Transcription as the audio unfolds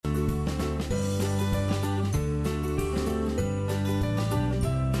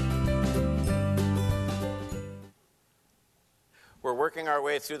we're working our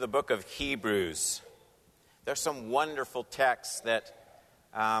way through the book of Hebrews. There's some wonderful texts that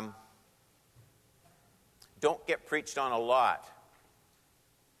don't get preached on a lot.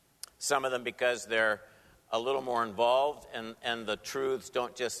 Some of them because they're a little more involved and the truths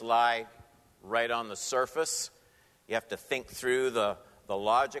don't just lie right on the surface. You have to think through the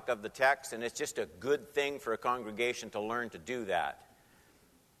logic of the text, and it's just a good thing for a congregation to learn to do that.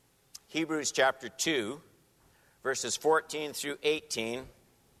 Hebrews chapter 2, verses 14 through 18.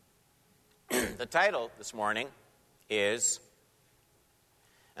 The title this morning is,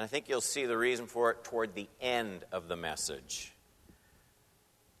 and I think you'll see the reason for it toward the end of the message,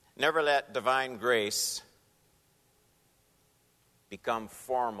 never let divine grace become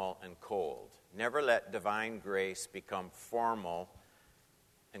formal and cold. Never let divine grace become formal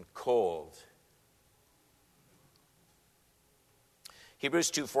and cold.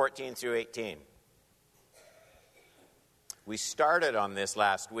 Hebrews 2:14 through 18. We started on this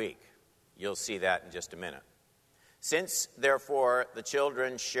last week. You'll see that in just a minute. Since, therefore, the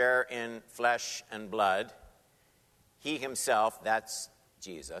children share in flesh and blood, he himself, that's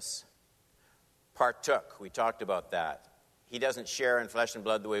Jesus, partook. We talked about that. He doesn't share in flesh and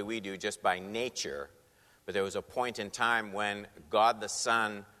blood the way we do, just by nature. But there was a point in time when God the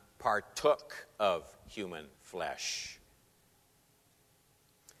Son partook of human flesh.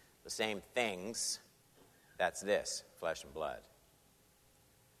 The same things, that's this, flesh and blood.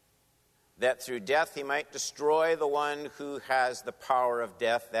 That through death he might destroy the one who has the power of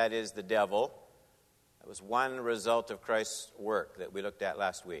death, that is the devil. That was one result of Christ's work that we looked at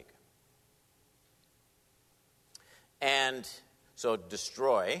last week. And so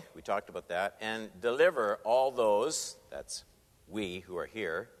destroy, we talked about that, and deliver all those, that's we who are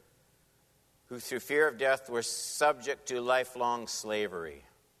here, who through fear of death were subject to lifelong slavery.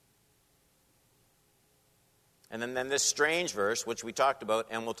 And then this strange verse, which we talked about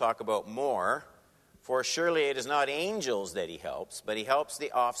and we'll talk about more, for surely it is not angels that he helps, but he helps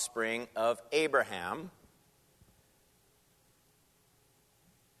the offspring of Abraham.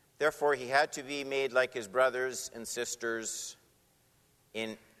 Therefore, he had to be made like his brothers and sisters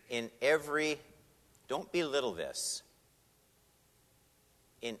in every, don't belittle this,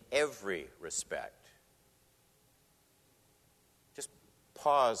 in every respect. Just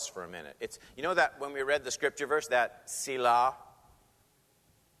pause for a minute. It's, you know that when we read the scripture verse, that Selah?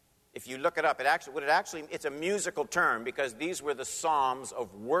 If you look it up, it's a musical term because these were the psalms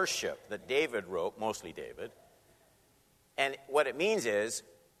of worship that David wrote, mostly David. And what it means is,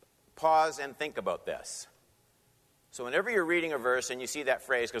 pause and think about this. So whenever you're reading a verse and you see that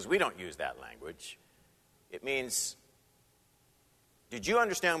phrase, because we don't use that language, it means, did you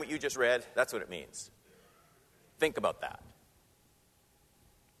understand what you just read? That's what it means. Think about that.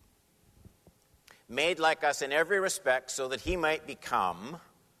 Made like us in every respect so that he might become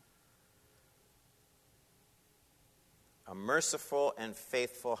a merciful and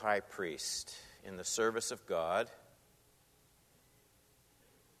faithful high priest in the service of God,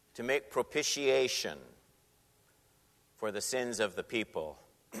 to make propitiation for the sins of the people.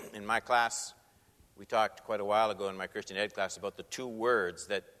 In my class, we talked quite a while ago in my Christian Ed class about the two words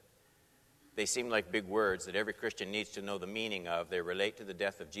that they seem like big words that every Christian needs to know the meaning of. They relate to the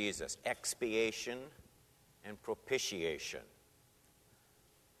death of Jesus: expiation and propitiation.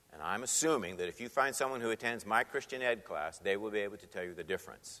 And I'm assuming that if you find someone who attends my Christian Ed class, they will be able to tell you the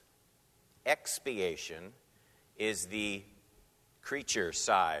difference. Expiation is the creature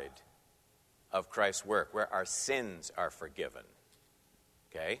side of Christ's work, where our sins are forgiven.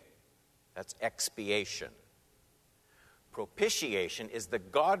 Okay? That's expiation. Propitiation is the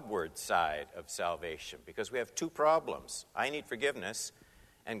Godward side of salvation, because we have two problems. I need forgiveness,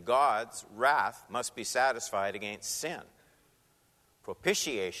 and God's wrath must be satisfied against sin.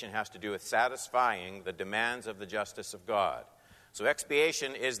 Propitiation has to do with satisfying the demands of the justice of God. So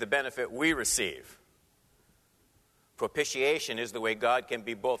expiation is the benefit we receive. Propitiation is the way God can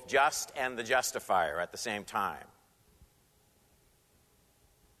be both just and the justifier at the same time.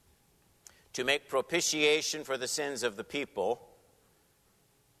 To make propitiation for the sins of the people,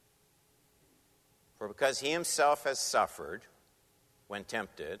 for because he himself has suffered when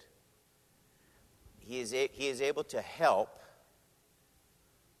tempted, he is able to help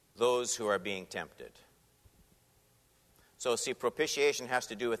those who are being tempted. So see, propitiation has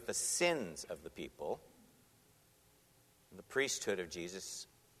to do with the sins of the people. The priesthood of Jesus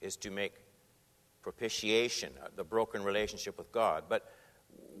is to make propitiation, the broken relationship with God. But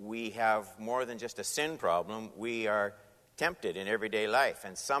we have more than just a sin problem. We are tempted in everyday life.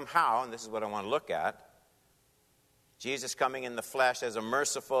 And somehow, and this is what I want to look at, Jesus coming in the flesh as a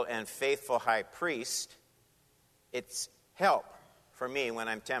merciful and faithful high priest, it's help for me when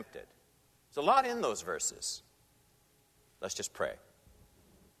I'm tempted. There's a lot in those verses. Let's just pray.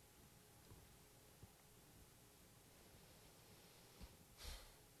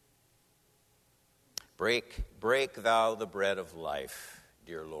 Break thou the bread of life,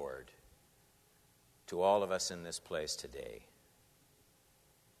 dear Lord, to all of us in this place today.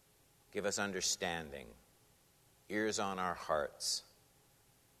 Give us understanding, ears on our hearts,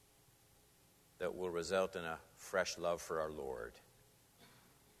 that will result in a fresh love for our Lord.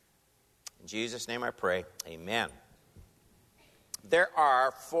 In Jesus' name I pray, amen. There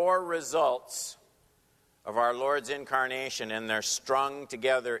are 4 results of our Lord's incarnation, and they're strung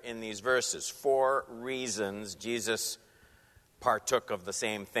together in these verses. 4 reasons Jesus partook of the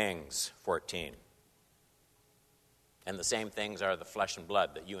same things, 14. And the same things are the flesh and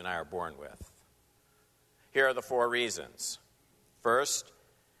blood that you and I are born with. Here are the 4 reasons. First,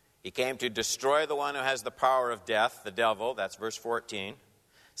 he came to destroy the one who has the power of death, the devil. That's verse 14.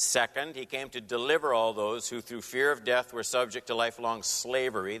 Second, he came to deliver all those who through fear of death were subject to lifelong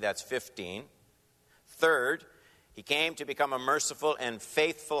slavery. That's 15. Third, he came to become a merciful and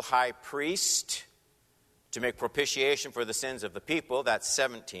faithful high priest to make propitiation for the sins of the people. That's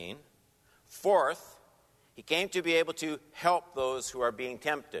 17. Fourth, he came to be able to help those who are being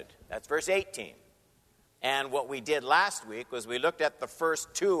tempted. That's verse 18. And what we did last week was we looked at the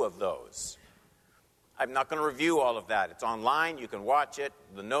first 2 of those. I'm not going to review all of that. It's online. You can watch it,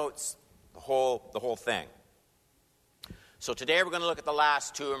 the notes, the whole thing. So today we're going to look at the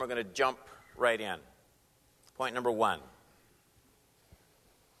last 2, and we're going to jump right in. Point number 1.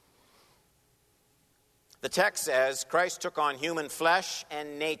 The text says, Christ took on human flesh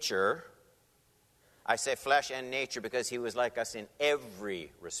and nature. I say flesh and nature because he was like us in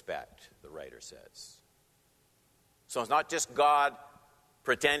every respect, the writer says. So it's not just God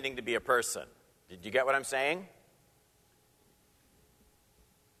pretending to be a person. Did you get what I'm saying?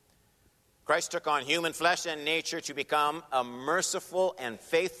 Christ took on human flesh and nature to become a merciful and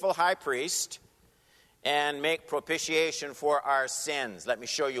faithful high priest and make propitiation for our sins. Let me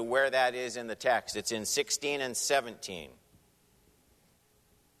show you where that is in the text. It's in 16 and 17.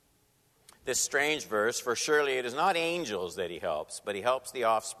 This strange verse, for surely it is not angels that he helps, but he helps the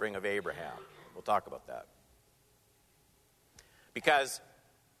offspring of Abraham. We'll talk about that. Because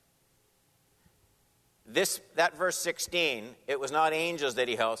that verse 16, it was not angels that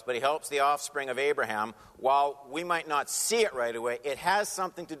he helps, but he helps the offspring of Abraham. While we might not see it right away, it has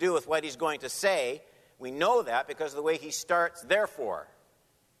something to do with what he's going to say. We know that because of the way he starts, therefore.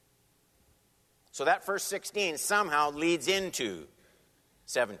 So that verse 16 somehow leads into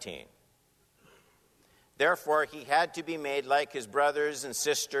 17. Therefore, he had to be made like his brothers and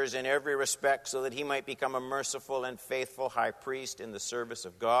sisters in every respect so that he might become a merciful and faithful high priest in the service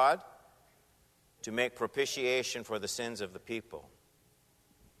of God to make propitiation for the sins of the people.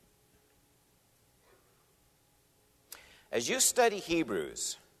 As you study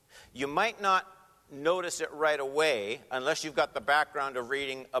Hebrews, you might not notice it right away unless you've got the background of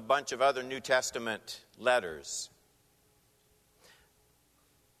reading a bunch of other New Testament letters.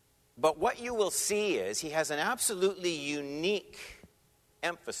 But what you will see is he has an absolutely unique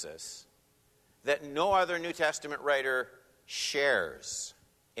emphasis that no other New Testament writer shares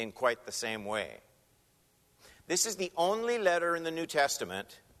in quite the same way. This is the only letter in the New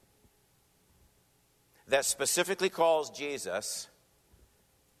Testament that specifically calls Jesus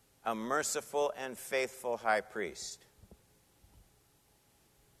a merciful and faithful high priest.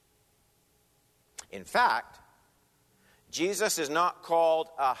 In fact, Jesus is not called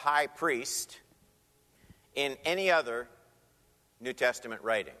a high priest in any other New Testament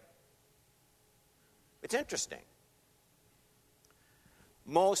writing. It's interesting.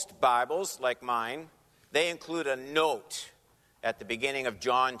 Most Bibles, like mine, they include a note at the beginning of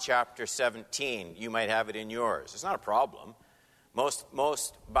John chapter 17. You might have it in yours. It's not a problem.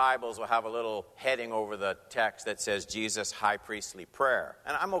 Most Bibles will have a little heading over the text that says Jesus' high priestly prayer.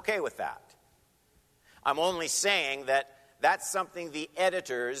 And I'm okay with that. I'm only saying that that's something the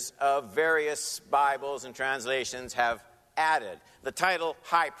editors of various Bibles and translations have added. The title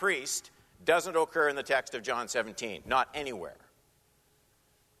high priest doesn't occur in the text of John 17, not anywhere.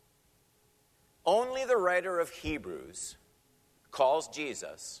 Only the writer of Hebrews calls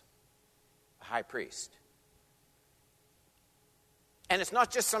Jesus a high priest. And it's not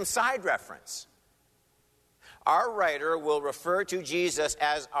just some side reference. Our writer will refer to Jesus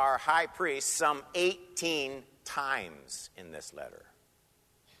as our high priest some 18 times in this letter.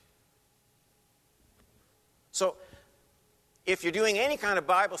 So, if you're doing any kind of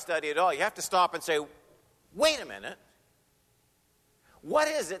Bible study at all, you have to stop and say, wait a minute. What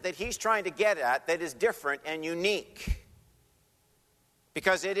is it that he's trying to get at that is different and unique?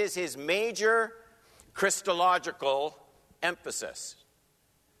 because it is his major Christological emphasis.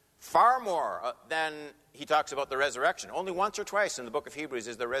 Far more than he talks about the resurrection. Only once or twice in the book of Hebrews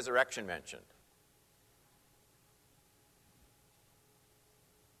is the resurrection mentioned.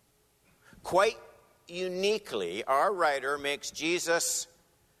 Quite uniquely, our writer makes Jesus'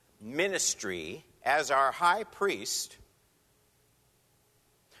 ministry as our high priest,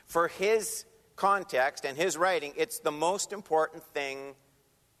 for his context and his writing, it's the most important thing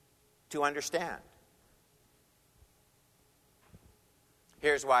to understand.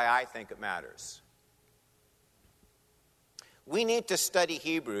 Here's why I think it matters. We need to study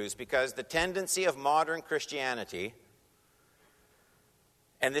Hebrews because the tendency of modern Christianity,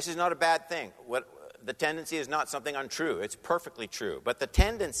 and this is not a bad thing, the tendency is not something untrue. It's perfectly true. But the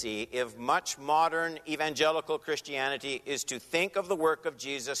tendency of much modern evangelical Christianity is to think of the work of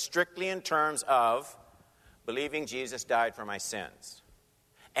Jesus strictly in terms of believing Jesus died for my sins.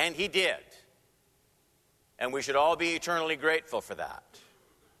 And he did. And we should all be eternally grateful for that.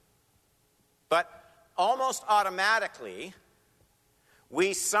 But almost automatically,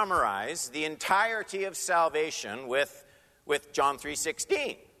 we summarize the entirety of salvation with John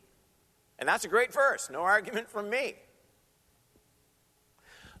 3:16. And that's a great verse, no argument from me.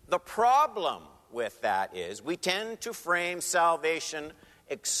 The problem with that is we tend to frame salvation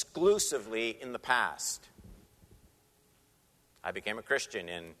exclusively in the past. I became a Christian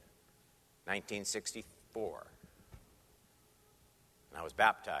in 1964. And I was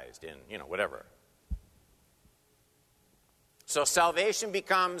baptized in, whatever. So salvation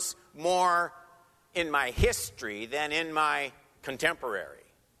becomes more in my history than in my contemporary.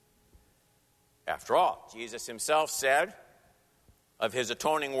 After all, Jesus himself said of his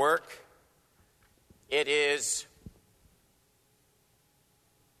atoning work, it is,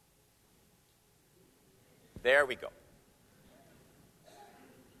 there we go.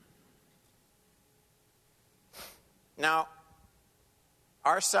 Now,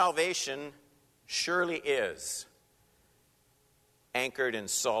 our salvation surely is anchored in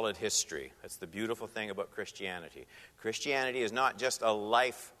solid history. That's the beautiful thing about Christianity. Christianity is not just a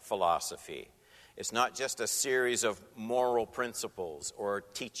life philosophy. It's not just a series of moral principles or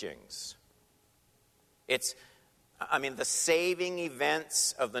teachings. The saving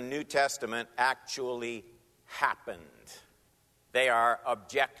events of the New Testament actually happened. They are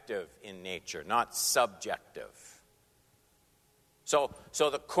objective in nature, not subjective. So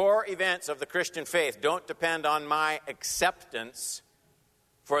the core events of the Christian faith don't depend on my acceptance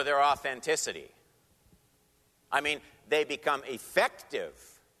for their authenticity. They become effective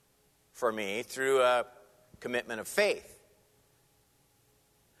for me through a commitment of faith.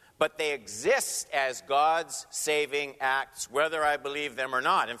 But they exist as God's saving acts, whether I believe them or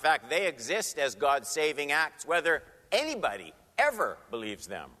not. In fact, they exist as God's saving acts, whether anybody ever believes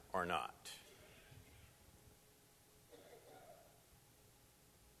them or not.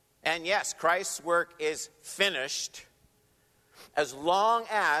 And yes, Christ's work is finished, as long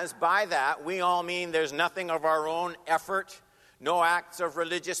as by that we all mean there's nothing of our own effort, no acts of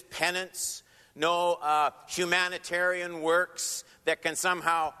religious penance, no humanitarian works that can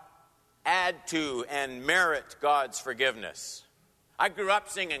somehow add to and merit God's forgiveness. I grew up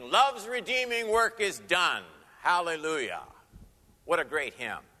singing, "Love's redeeming work is done." Hallelujah. What a great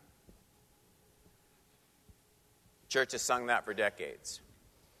hymn. Church has sung that for decades.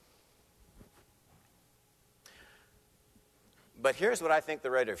 But here's what I think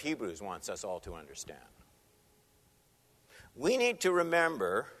the writer of Hebrews wants us all to understand. We need to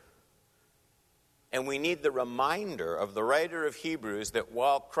remember, and we need the reminder of the writer of Hebrews that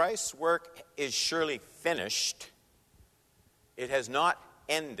while Christ's work is surely finished, it has not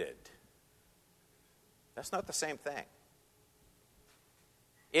ended. That's not the same thing.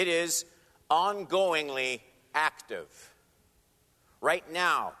 It is ongoingly active. Right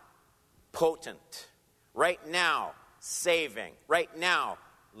now, potent. Right now, saving. Right now,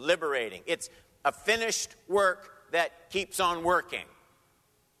 liberating. It's a finished work that keeps on working.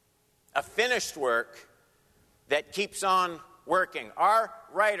 A finished work that keeps on working. Our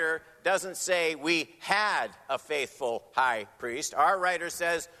writer doesn't say we had a faithful high priest. Our writer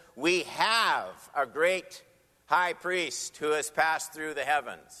says we have a great high priest who has passed through the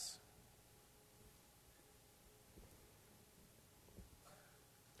heavens.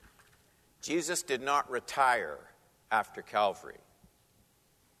 Jesus did not retire after Calvary.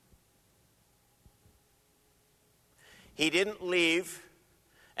 He didn't leave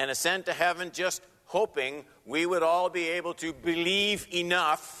and ascend to heaven just hoping we would all be able to believe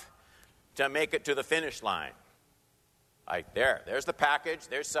enough to make it to the finish line. There's the package,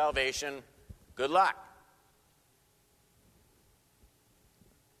 there's salvation, good luck.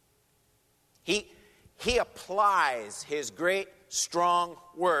 He applies his great, strong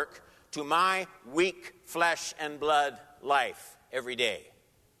work to my weak flesh and blood life every day.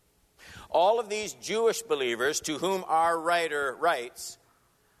 All of these Jewish believers to whom our writer writes,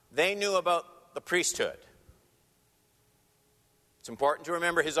 they knew about the priesthood. It's important to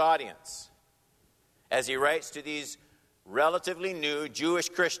remember his audience as he writes to these relatively new Jewish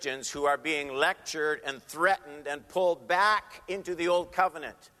Christians who are being lectured and threatened and pulled back into the Old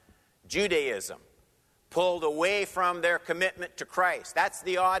Covenant Judaism, pulled away from their commitment to Christ. That's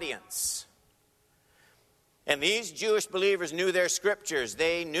the audience. And these Jewish believers knew their scriptures.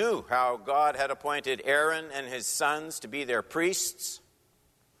 They knew how God had appointed Aaron and his sons to be their priests.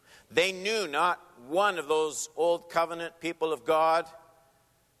 They knew not one of those Old Covenant people of God,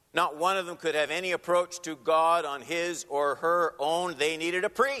 not one of them could have any approach to God on his or her own. They needed a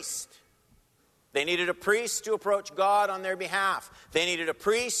priest. They needed a priest to approach God on their behalf. They needed a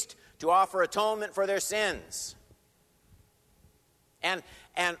priest to offer atonement for their sins. And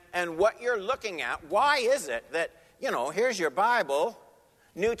what you're looking at, why is it that, here's your Bible,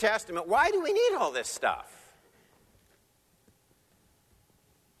 New Testament, why do we need all this stuff?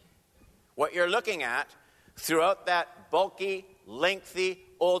 What you're looking at throughout that bulky, lengthy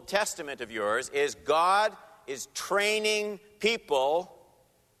Old Testament of yours is God is training people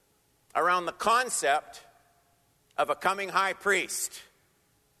around the concept of a coming high priest.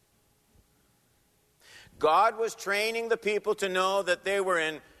 God was training the people to know that they were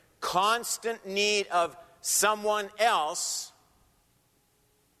in constant need of someone else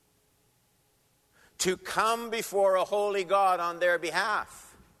to come before a holy God on their behalf.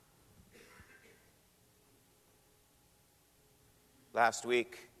 Last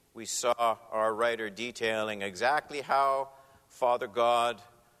week, we saw our writer detailing exactly how Father God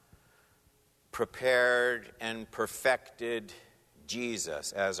prepared and perfected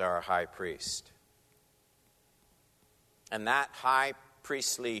Jesus as our high priest. And that high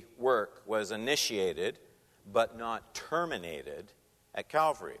priestly work was initiated but not terminated at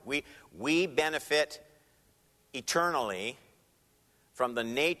Calvary. We benefit eternally from the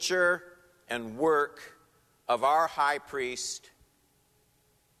nature and work of our high priest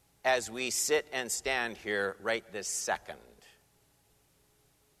as we sit and stand here right this second.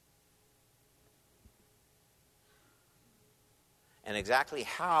 And exactly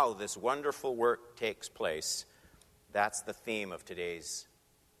how this wonderful work takes place, that's the theme of today's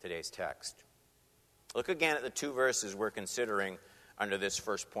text. Look again at the two verses we're considering under this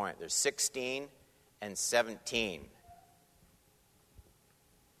first point. There's 16 and 17.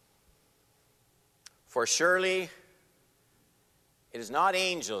 For surely it is not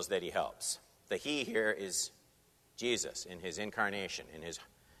angels that he helps. The he here is Jesus in his incarnation, in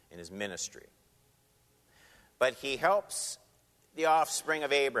his ministry. But he helps the offspring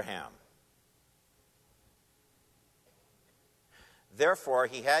of Abraham. Therefore,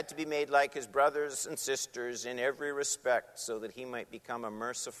 he had to be made like his brothers and sisters in every respect, so that he might become a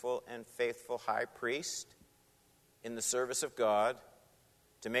merciful and faithful high priest in the service of God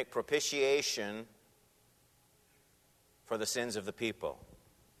to make propitiation for the sins of the people.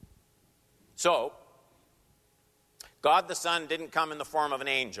 So, God the Son didn't come in the form of an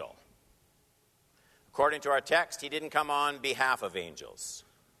angel. According to our text, he didn't come on behalf of angels.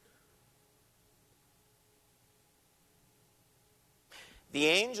 The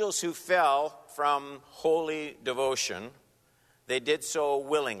angels who fell from holy devotion, they did so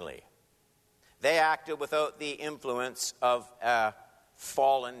willingly. They acted without the influence of a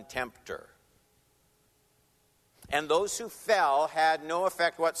fallen tempter. And those who fell had no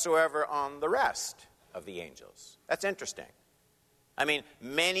effect whatsoever on the rest of the angels. That's interesting. I mean,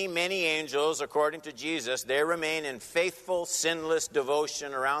 many, many angels, according to Jesus, they remain in faithful, sinless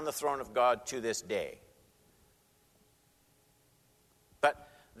devotion around the throne of God to this day. But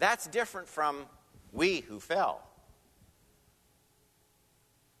that's different from we who fell.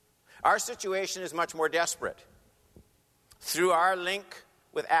 Our situation is much more desperate. Through our link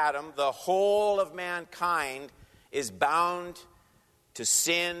with Adam, the whole of mankind is bound to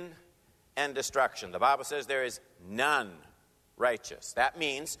sin and destruction. The Bible says there is none righteous. That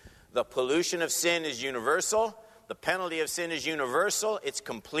means the pollution of sin is universal. The penalty of sin is universal. It's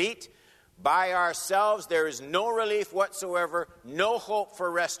complete. By ourselves, there is no relief whatsoever, no hope for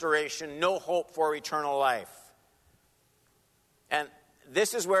restoration, no hope for eternal life. And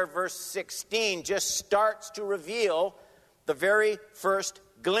this is where verse 16 just starts to reveal the very first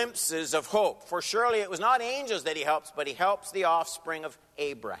glimpses of hope. For surely it was not angels that he helps, but he helps the offspring of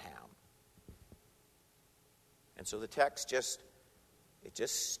Abraham. And so the text just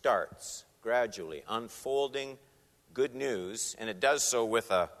starts gradually unfolding good news, and it does so with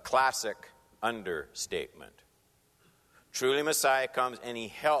a classic understatement. Truly, Messiah comes and he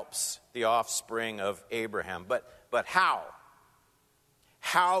helps the offspring of Abraham. But how?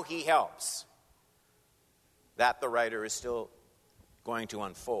 How he helps, that the writer is still going to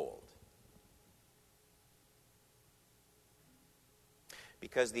unfold.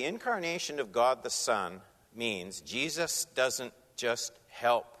 Because the incarnation of God the Son means Jesus doesn't just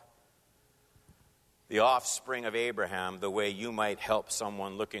help the offspring of Abraham the way you might help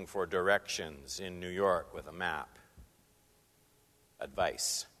someone looking for directions in New York with a map.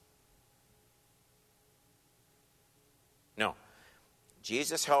 Advice. No.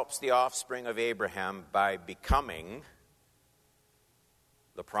 Jesus helps the offspring of Abraham by becoming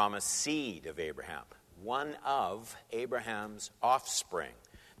the promised seed of Abraham, one of Abraham's offspring.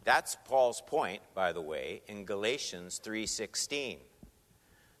 That's Paul's point, by the way, in Galatians 3:16.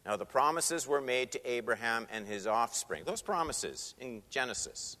 Now, the promises were made to Abraham and his offspring. Those promises in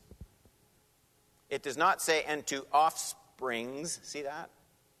Genesis. It does not say, and to offsprings, see that?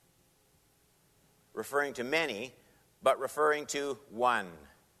 Referring to many, but referring to one.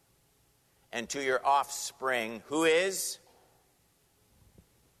 And to your offspring, who is?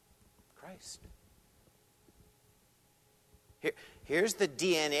 Christ. Here's the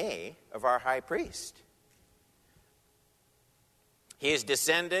DNA of our high priest. He is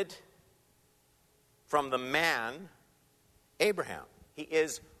descended from the man Abraham. He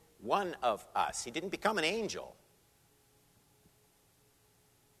is one of us. He didn't become an angel.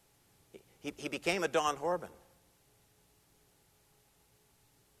 He became a Don Horban.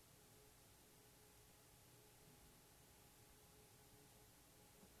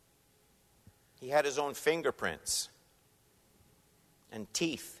 He had his own fingerprints and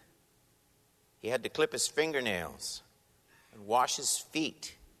teeth. He had to clip his fingernails and wash his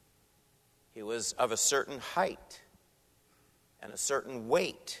feet. He was of a certain height and a certain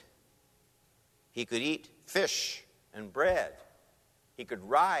weight. He could eat fish and bread. He could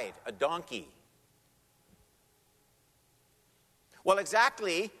ride a donkey. Well,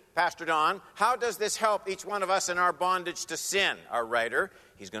 exactly, Pastor Don, how does this help each one of us in our bondage to sin? Our writer,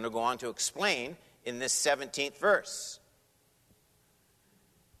 he's going to go on to explain in this 17th verse.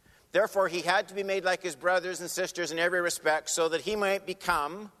 Therefore, he had to be made like his brothers and sisters in every respect, so that he might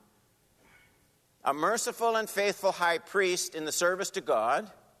become a merciful and faithful high priest in the service to God,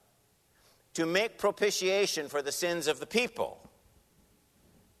 to make propitiation for the sins of the people.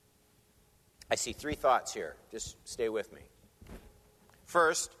 I see three thoughts here. Just stay with me.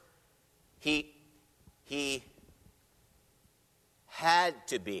 First, he had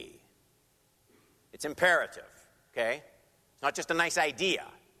to be. It's imperative, okay? It's not just a nice idea.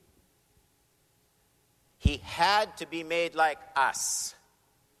 He had to be made like us.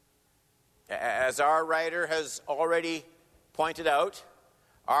 As our writer has already pointed out,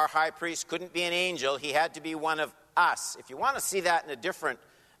 our high priest couldn't be an angel. He had to be one of us. If you want to see that in a different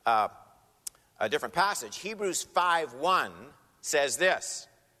passage, Hebrews 5:1 says this.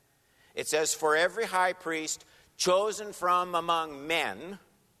 It says, "For every high priest chosen from among men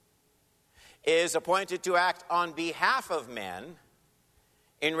is appointed to act on behalf of men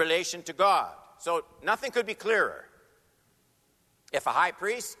in relation to God." So nothing could be clearer. If a high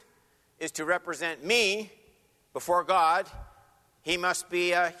priest is to represent me before God, he must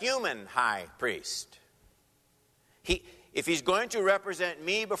be a human high priest. If he's going to represent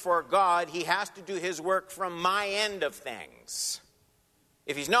me before God, he has to do his work from my end of things.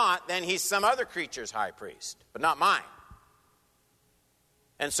 If he's not, then he's some other creature's high priest, but not mine.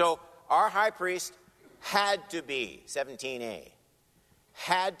 And so our high priest had to be, 17a,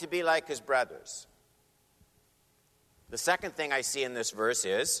 had to be like his brothers. The second thing I see in this verse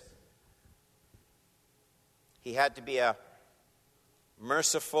is he had to be a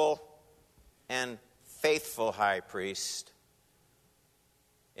merciful and faithful high priest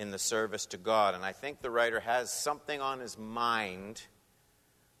in the service to God. And I think the writer has something on his mind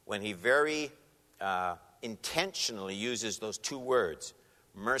when he very intentionally uses those two words,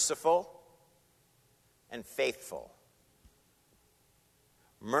 merciful and faithful.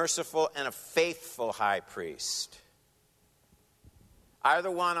 Merciful and a faithful high priest. Either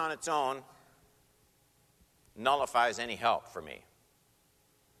one on its own nullifies any help for me.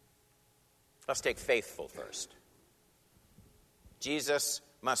 Let's take faithful first. Jesus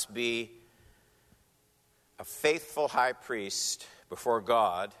must be a faithful high priest before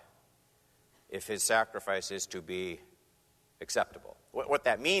God if his sacrifice is to be acceptable. What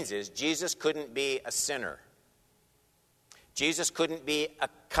that means is Jesus couldn't be a sinner. Jesus couldn't be a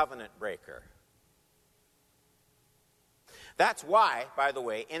covenant breaker. That's why, by the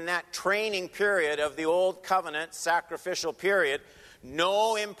way, in that training period of the Old Covenant sacrificial period,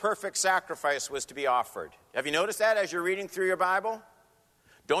 no imperfect sacrifice was to be offered. Have you noticed that as you're reading through your Bible?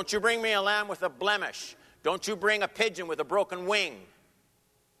 Don't you bring me a lamb with a blemish. Don't you bring a pigeon with a broken wing.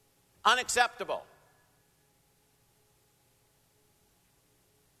 Unacceptable.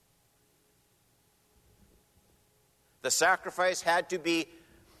 The sacrifice had to be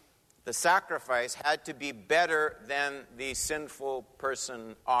better than the sinful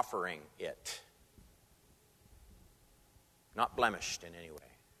person offering it. Not blemished in any way.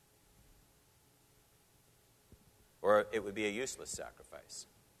 Or it would be a useless sacrifice.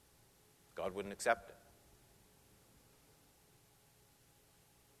 God wouldn't accept it.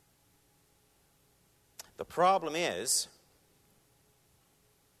 The problem is,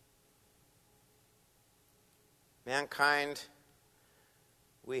 mankind,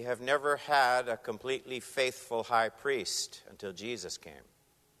 we have never had a completely faithful high priest until Jesus came.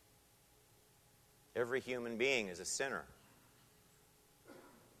 Every human being is a sinner.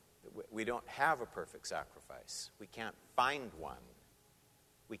 We don't have a perfect sacrifice. We can't find one.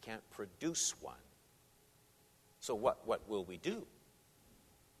 We can't produce one. So what will we do?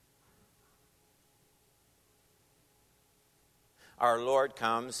 Our Lord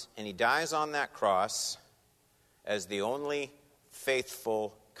comes and he dies on that cross as the only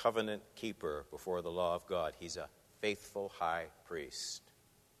faithful covenant keeper before the law of God. He's a faithful high priest.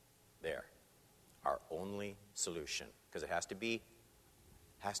 There. Our only solution. Because it has to be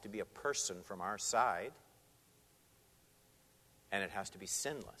a person from our side, and it has to be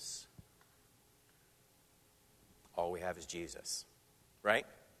sinless. All we have is Jesus. Right?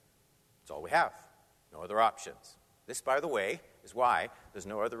 That's all we have. No other options. This, by the way, is why there's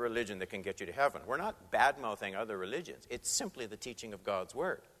no other religion that can get you to heaven. We're not bad-mouthing other religions. It's simply the teaching of God's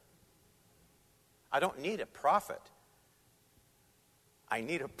Word. I don't need a prophet. I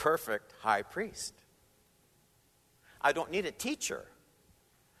need a perfect high priest. I don't need a teacher.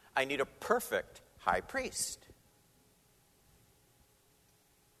 I need a perfect high priest.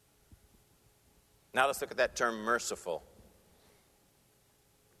 Now let's look at that term merciful.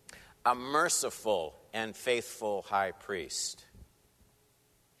 A merciful and faithful high priest.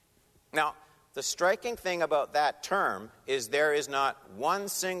 Now, the striking thing about that term is there is not one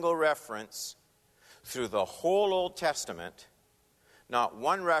single reference through the whole Old Testament, not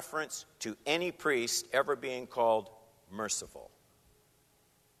one reference to any priest ever being called merciful.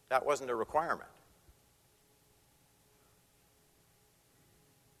 That wasn't a requirement.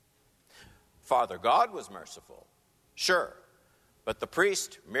 Father God was merciful, sure. But the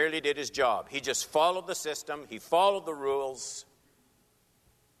priest merely did his job. He just followed the system. He followed the rules.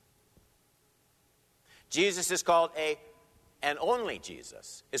 Jesus is called and only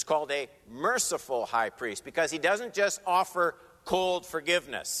Jesus, is called a merciful high priest because he doesn't just offer cold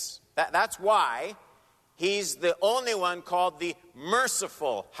forgiveness. That's why he's the only one called the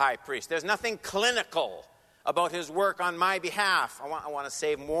merciful high priest. There's nothing clinical about his work on my behalf. I want to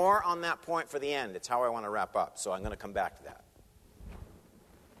save more on that point for the end. It's how I want to wrap up, so I'm going to come back to that.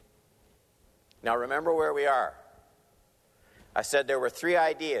 Now remember where we are. I said there were three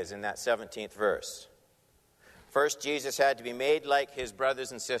ideas in that 17th verse. First, Jesus had to be made like his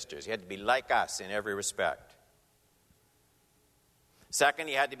brothers and sisters. He had to be like us in every respect. Second,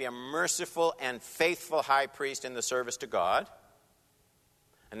 he had to be a merciful and faithful high priest in the service to God.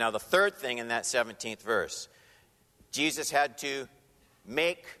 And now the third thing in that 17th verse, Jesus had to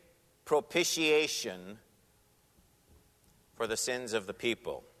make propitiation for the sins of the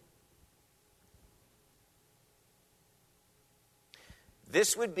people.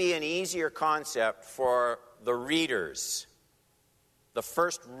 This would be an easier concept for the readers, the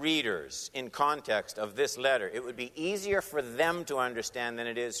first readers in context of this letter. It would be easier for them to understand than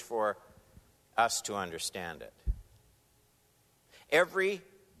it is for us to understand it. Every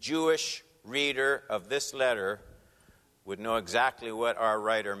Jewish reader of this letter would know exactly what our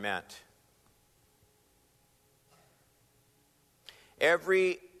writer meant.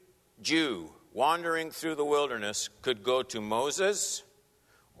 Every Jew wandering through the wilderness could go to Moses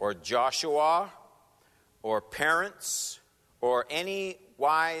or Joshua or parents or any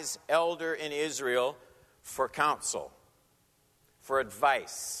wise elder in Israel for counsel, for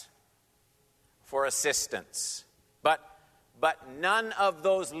advice, for assistance. But none of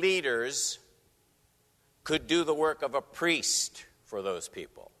those leaders could do the work of a priest for those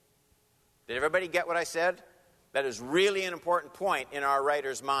people. Did everybody get what I said? That is really an important point in our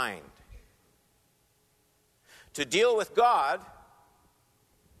writer's mind. To deal with God,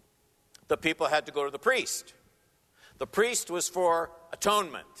 the people had to go to the priest. The priest was for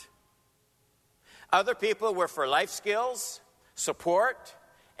atonement. Other people were for life skills, support,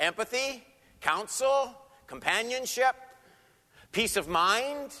 empathy, counsel, companionship. peace of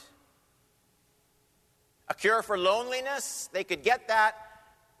mind, a cure for loneliness. They could get that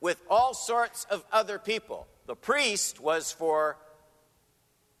with all sorts of other people. The priest was for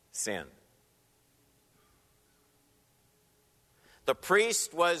sin. The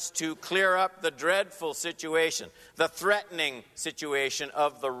priest was to clear up the dreadful situation, the threatening situation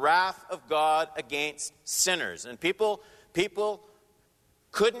of the wrath of God against sinners. And people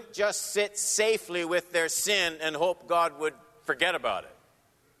couldn't just sit safely with their sin and hope God would forget about it,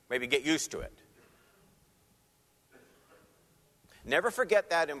 maybe get used to it. Never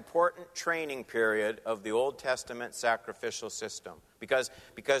forget that important training period of the Old Testament sacrificial system, because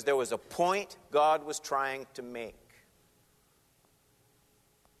there was a point God was trying to make.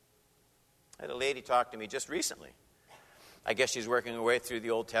 I had a lady talk to me just recently. I guess she's working her way through the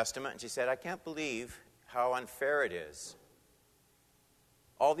Old Testament, and she said, I can't believe how unfair it is.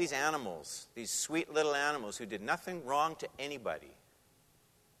 All these animals, these sweet little animals who did nothing wrong to anybody.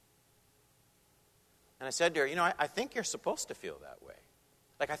 And I said to her, I think you're supposed to feel that way.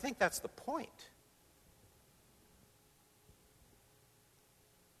 Like, I think that's the point.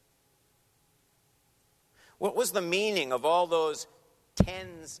 What was the meaning of all those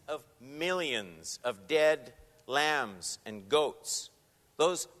tens of millions of dead lambs and goats?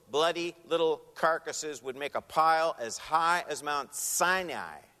 Those bloody little carcasses would make a pile as high as Mount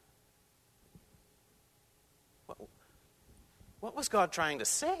Sinai. What was God trying to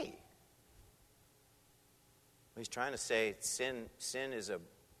say? He's trying to say sin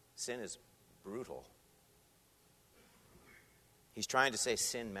is brutal. He's trying to say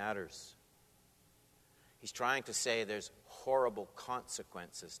sin matters. He's trying to say there's horrible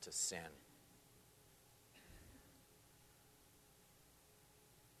consequences to sin.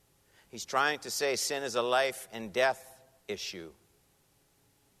 He's trying to say sin is a life and death issue.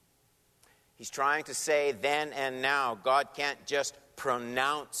 He's trying to say then and now God can't just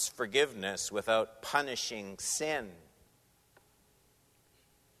pronounce forgiveness without punishing sin.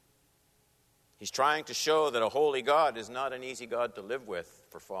 He's trying to show that a holy God is not an easy God to live with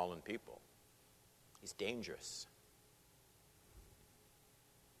for fallen people. He's dangerous.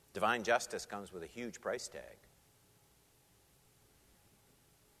 Divine justice comes with a huge price tag.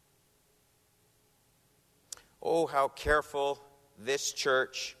 Oh, how careful this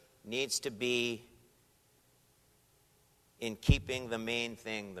church needs to be in keeping the main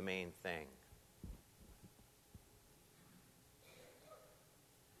thing the main thing.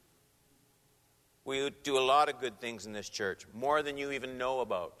 We do a lot of good things in this church, more than you even know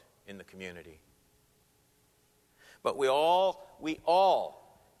about in the community. But we all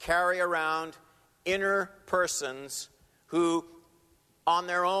carry around inner persons who, on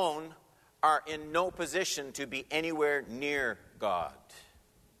their own, are in no position to be anywhere near God.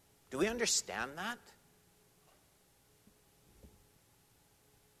 Do we understand that?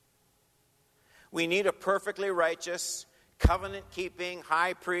 We need a perfectly righteous, covenant-keeping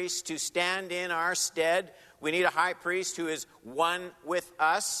high priest to stand in our stead. We need a high priest who is one with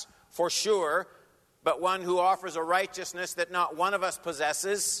us, for sure, but one who offers a righteousness that not one of us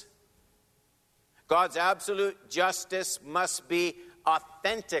possesses. God's absolute justice must be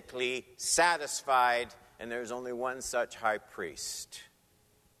authentically satisfied, and there's only one such high priest.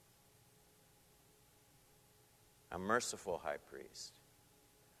 A merciful high priest,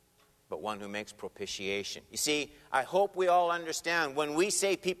 but one who makes propitiation. You see, I hope we all understand when we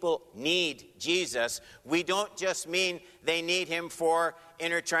say people need Jesus, we don't just mean they need him for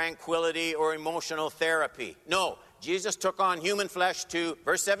inner tranquility or emotional therapy. No, Jesus took on human flesh to,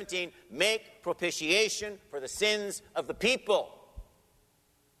 verse 17, make propitiation for the sins of the people.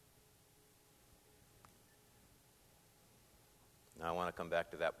 Now I want to come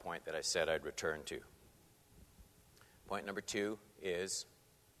back to that point that I said I'd return to. Point number 2 is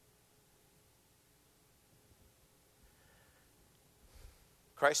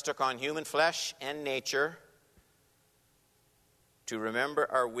Christ took on human flesh and nature to remember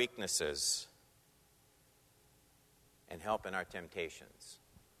our weaknesses and help in our temptations.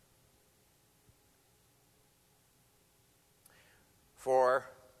 So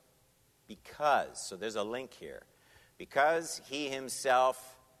there's a link here. Because he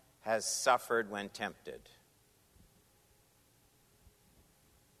himself has suffered when tempted.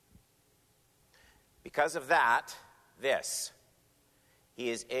 Because of that, he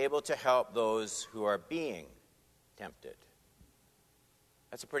is able to help those who are being tempted.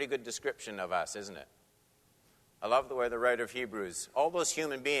 That's a pretty good description of us, isn't it? I love the way the writer of Hebrews, all those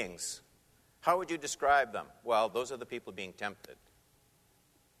human beings, how would you describe them? Well, those are the people being tempted.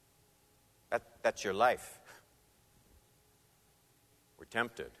 That's your life. We're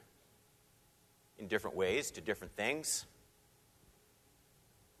tempted in different ways to different things.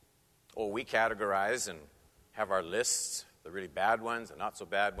 Oh, we categorize and have our lists, the really bad ones, the not so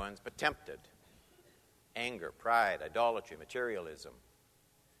bad ones, but tempted. Anger, pride, idolatry, materialism,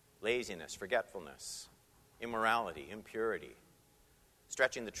 laziness, forgetfulness, immorality, impurity,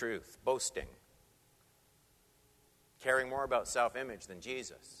 stretching the truth, boasting, caring more about self-image than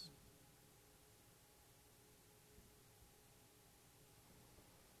Jesus.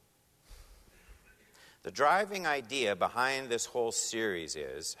 The driving idea behind this whole series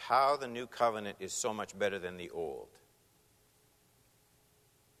is how the new covenant is so much better than the old.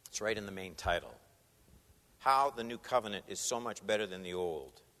 It's right in the main title. How the new covenant is so much better than the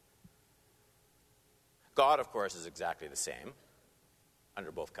old. God, of course, is exactly the same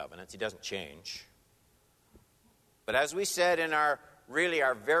under both covenants. He doesn't change. But as we said in our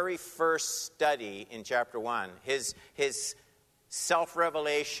very first study in chapter 1, his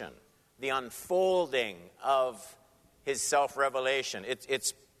self-revelation, the unfolding of his self-revelation,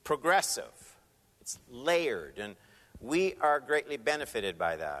 it's progressive, it's layered, and we are greatly benefited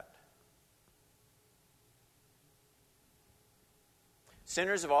by that.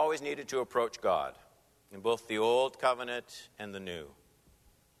 Sinners have always needed to approach God in both the old covenant and the new.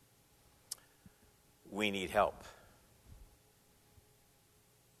 We need help.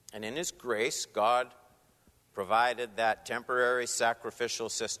 And in his grace, God provided that temporary sacrificial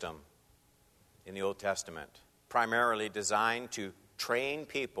system in the Old Testament, primarily designed to train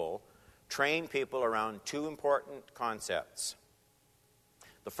people around two important concepts.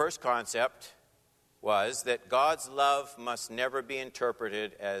 The first concept was that God's love must never be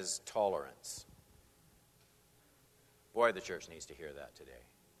interpreted as tolerance. Boy, the church needs to hear that today.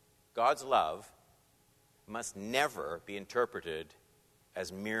 God's love must never be interpreted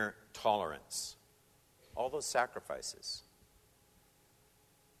as mere tolerance. All those sacrifices.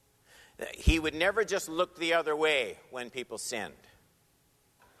 He would never just look the other way when people sinned.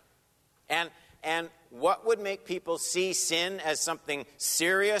 And what would make people see sin as something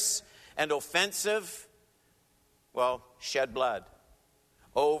serious and offensive? Well, shed blood.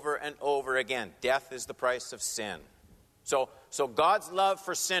 Over and over again. Death is the price of sin. So God's love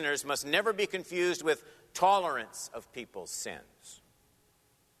for sinners must never be confused with tolerance of people's sins.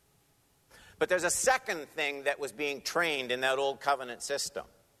 But there's a second thing that was being trained in that old covenant system.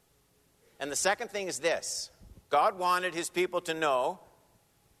 And the second thing is this. God wanted his people to know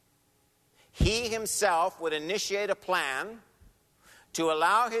he himself would initiate a plan to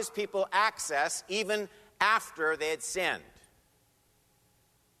allow his people access even after they had sinned.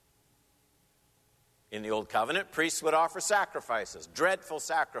 In the Old Covenant, priests would offer sacrifices, dreadful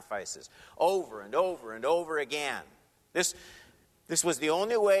sacrifices, over and over and over again. This was the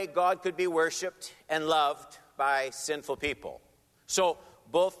only way God could be worshipped and loved by sinful people. So,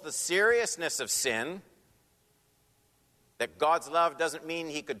 both the seriousness of sin, that God's love doesn't mean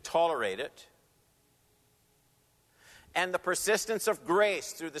he could tolerate it, and the persistence of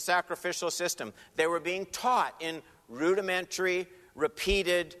grace through the sacrificial system, they were being taught in rudimentary,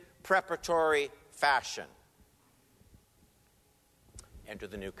 repeated, preparatory fashion. Enter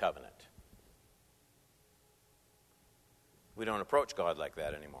the new covenant. We don't approach God like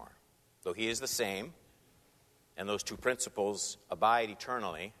that anymore. Though he is the same, and those two principles abide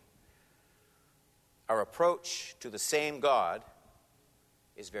eternally, our approach to the same God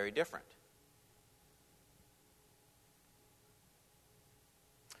is very different.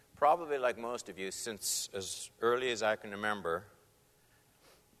 Probably like most of you, since as early as I can remember,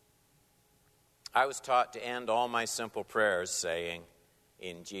 I was taught to end all my simple prayers saying,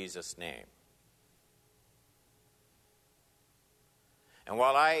 "In Jesus' name." And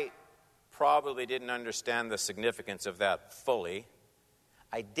while I probably didn't understand the significance of that fully,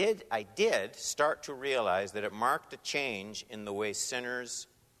 I did start to realize that it marked a change in the way sinners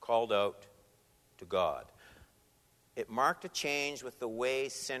called out to God. It marked a change with the way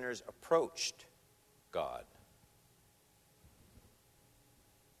sinners approached God.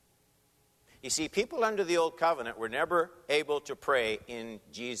 You see, people under the Old Covenant were never able to pray in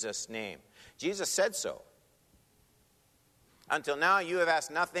Jesus' name. Jesus said so. Until now, you have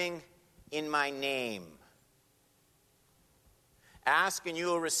asked nothing in my name. Ask and you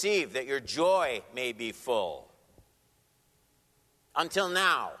will receive, that your joy may be full. Until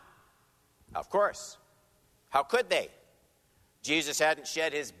now. Of course. How could they? Jesus hadn't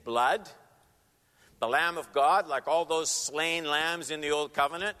shed his blood. The Lamb of God, like all those slain lambs in the Old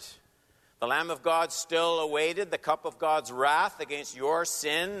Covenant, the Lamb of God still awaited the cup of God's wrath against your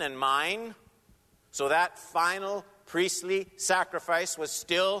sin and mine. So that final priestly sacrifice was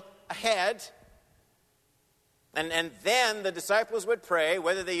still ahead. And then the disciples would pray,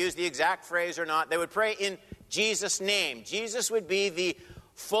 whether they used the exact phrase or not, they would pray in Jesus' name. Jesus would be the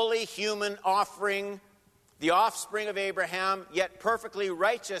fully human offering, the offspring of Abraham, yet perfectly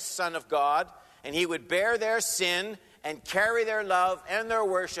righteous Son of God, and he would bear their sin and carry their love and their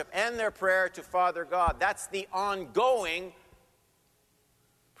worship and their prayer to Father God. That's the ongoing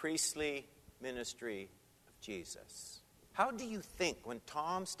priestly ministry of Jesus. How do you think, when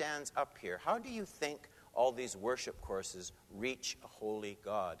Tom stands up here, how do you think all these worship courses reach a holy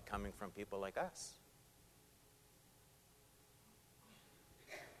God coming from people like us?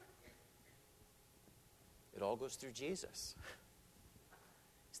 It all goes through Jesus.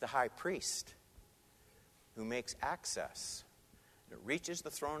 He's the high priest who makes access. It reaches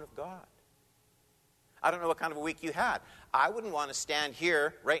the throne of God. I don't know what kind of a week you had. I wouldn't want to stand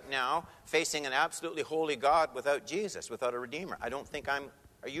here right now facing an absolutely holy God without Jesus, without a Redeemer. I don't think I'm...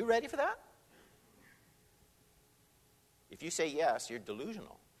 Are you ready for that? If you say yes, you're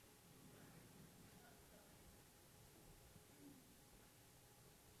delusional.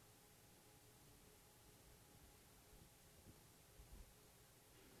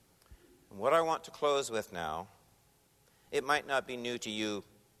 And what I want to close with now, it might not be new to you,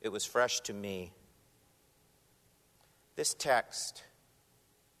 it was fresh to me. This text,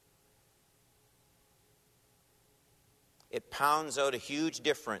 it pounds out a huge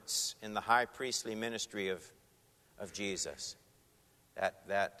difference in the high priestly ministry of Jesus.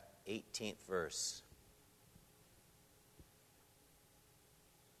 That 18th verse.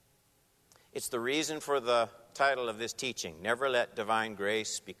 It's the reason for the title of this teaching, Never Let Divine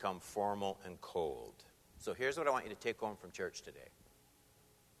Grace Become Formal and Cold. So here's what I want you to take home from church today.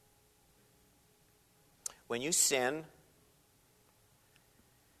 When you sin,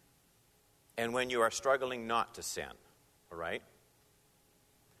 and when you are struggling not to sin, all right?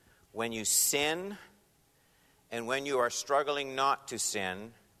 When you sin, and when you are struggling not to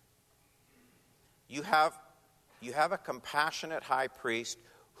sin, you have a compassionate high priest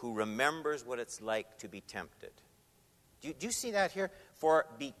who remembers what it's like to be tempted. Do you see that here?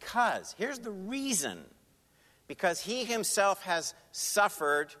 Because, here's the reason. Because he himself has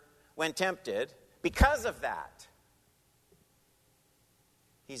suffered when tempted. Because of that,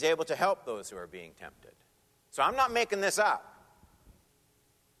 he's able to help those who are being tempted. So I'm not making this up.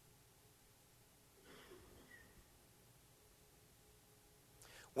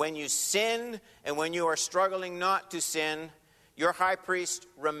 When you sin and when you are struggling not to sin, your high priest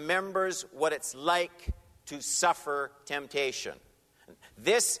remembers what it's like to suffer temptation.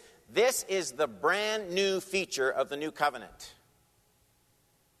 This is the brand new feature of the new covenant.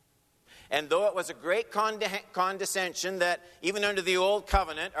 And though it was a great condescension that even under the old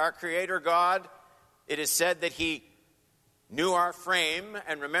covenant, our Creator God, it is said that he knew our frame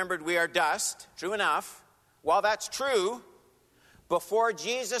and remembered we are dust. True enough. While that's true, before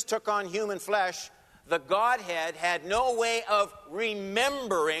Jesus took on human flesh, the Godhead had no way of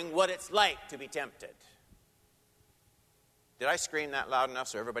remembering what it's like to be tempted. Did I scream that loud enough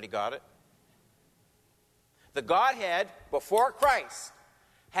so everybody got it? The Godhead, before Christ,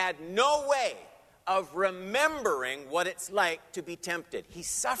 had no way of remembering what it's like to be tempted. He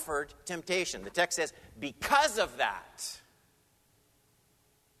suffered temptation. The text says, because of that,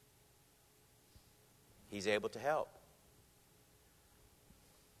 he's able to help.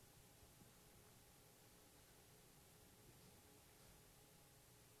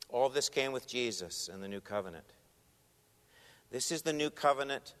 All this came with Jesus and the new covenant. This is the new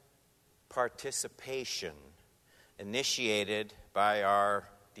covenant participation initiated by our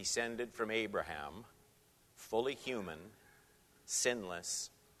descended from Abraham, fully human, sinless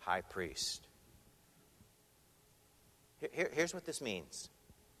high priest. Here's what this means.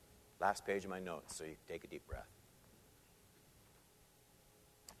 Last page of my notes, so you take a deep breath.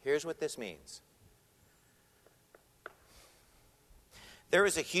 Here's what this means. There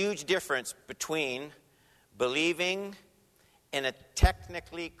is a huge difference between believing in a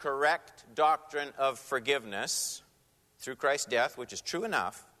technically correct doctrine of forgiveness through Christ's death, which is true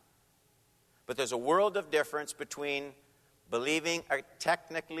enough, but there's a world of difference between believing a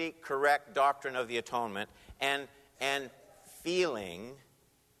technically correct doctrine of the atonement and feeling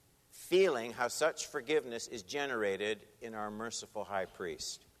how such forgiveness is generated in our merciful high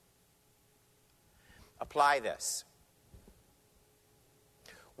priest. Apply this.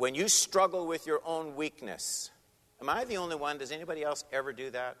 When you struggle with your own weakness, am I the only one? Does anybody else ever do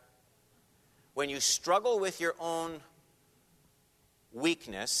that? When you struggle with your own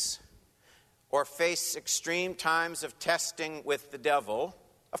weakness or face extreme times of testing with the devil,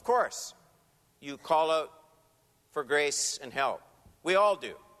 of course, you call out for grace and help. We all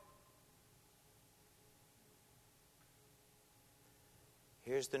do.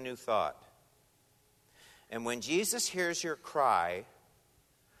 Here's the new thought. And when Jesus hears your cry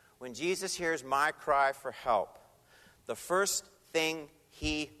when Jesus hears my cry for help, the first thing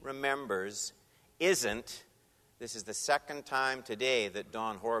he remembers isn't, this is the second time today that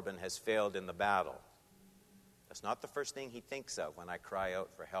Don Horban has failed in the battle. That's not the first thing he thinks of when I cry out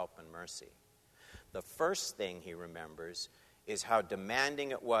for help and mercy. The first thing he remembers is how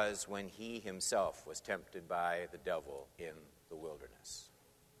demanding it was when he himself was tempted by the devil in the wilderness.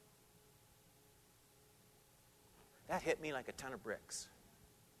 That hit me like a ton of bricks.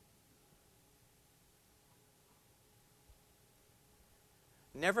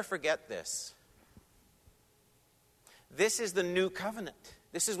 Never forget this. This is the new covenant.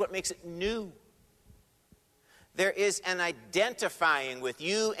 This is what makes it new. There is an identifying with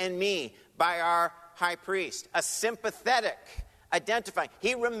you and me by our high priest, a sympathetic identifying.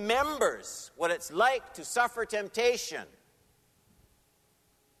 He remembers what it's like to suffer temptation.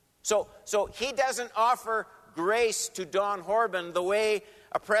 So he doesn't offer grace to Don Horban the way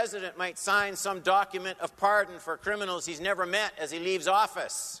a president might sign some document of pardon for criminals he's never met as he leaves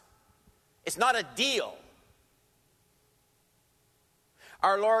office. It's not a deal.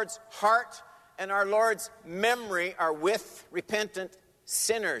 Our Lord's heart and our Lord's memory are with repentant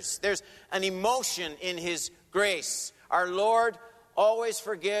sinners. There's an emotion in his grace. Our Lord always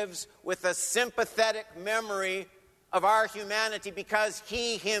forgives with a sympathetic memory of our humanity because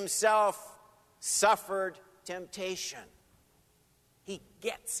he himself suffered temptation. He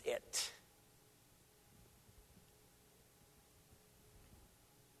gets it.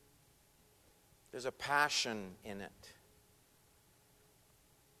 There's a passion in it.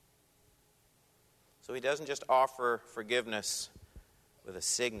 So he doesn't just offer forgiveness with a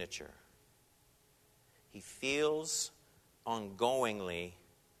signature. He feels ongoingly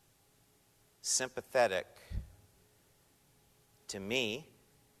sympathetic to me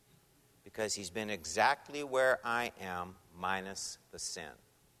because he's been exactly where I am minus the sin.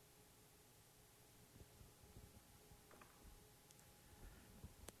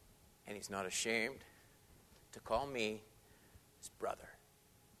 And he's not ashamed to call me his brother.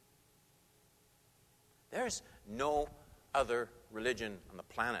 There's no other religion on the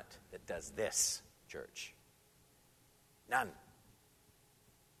planet that does this, church. None.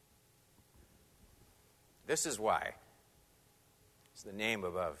 This is why it's the name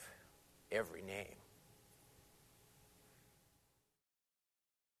above every name.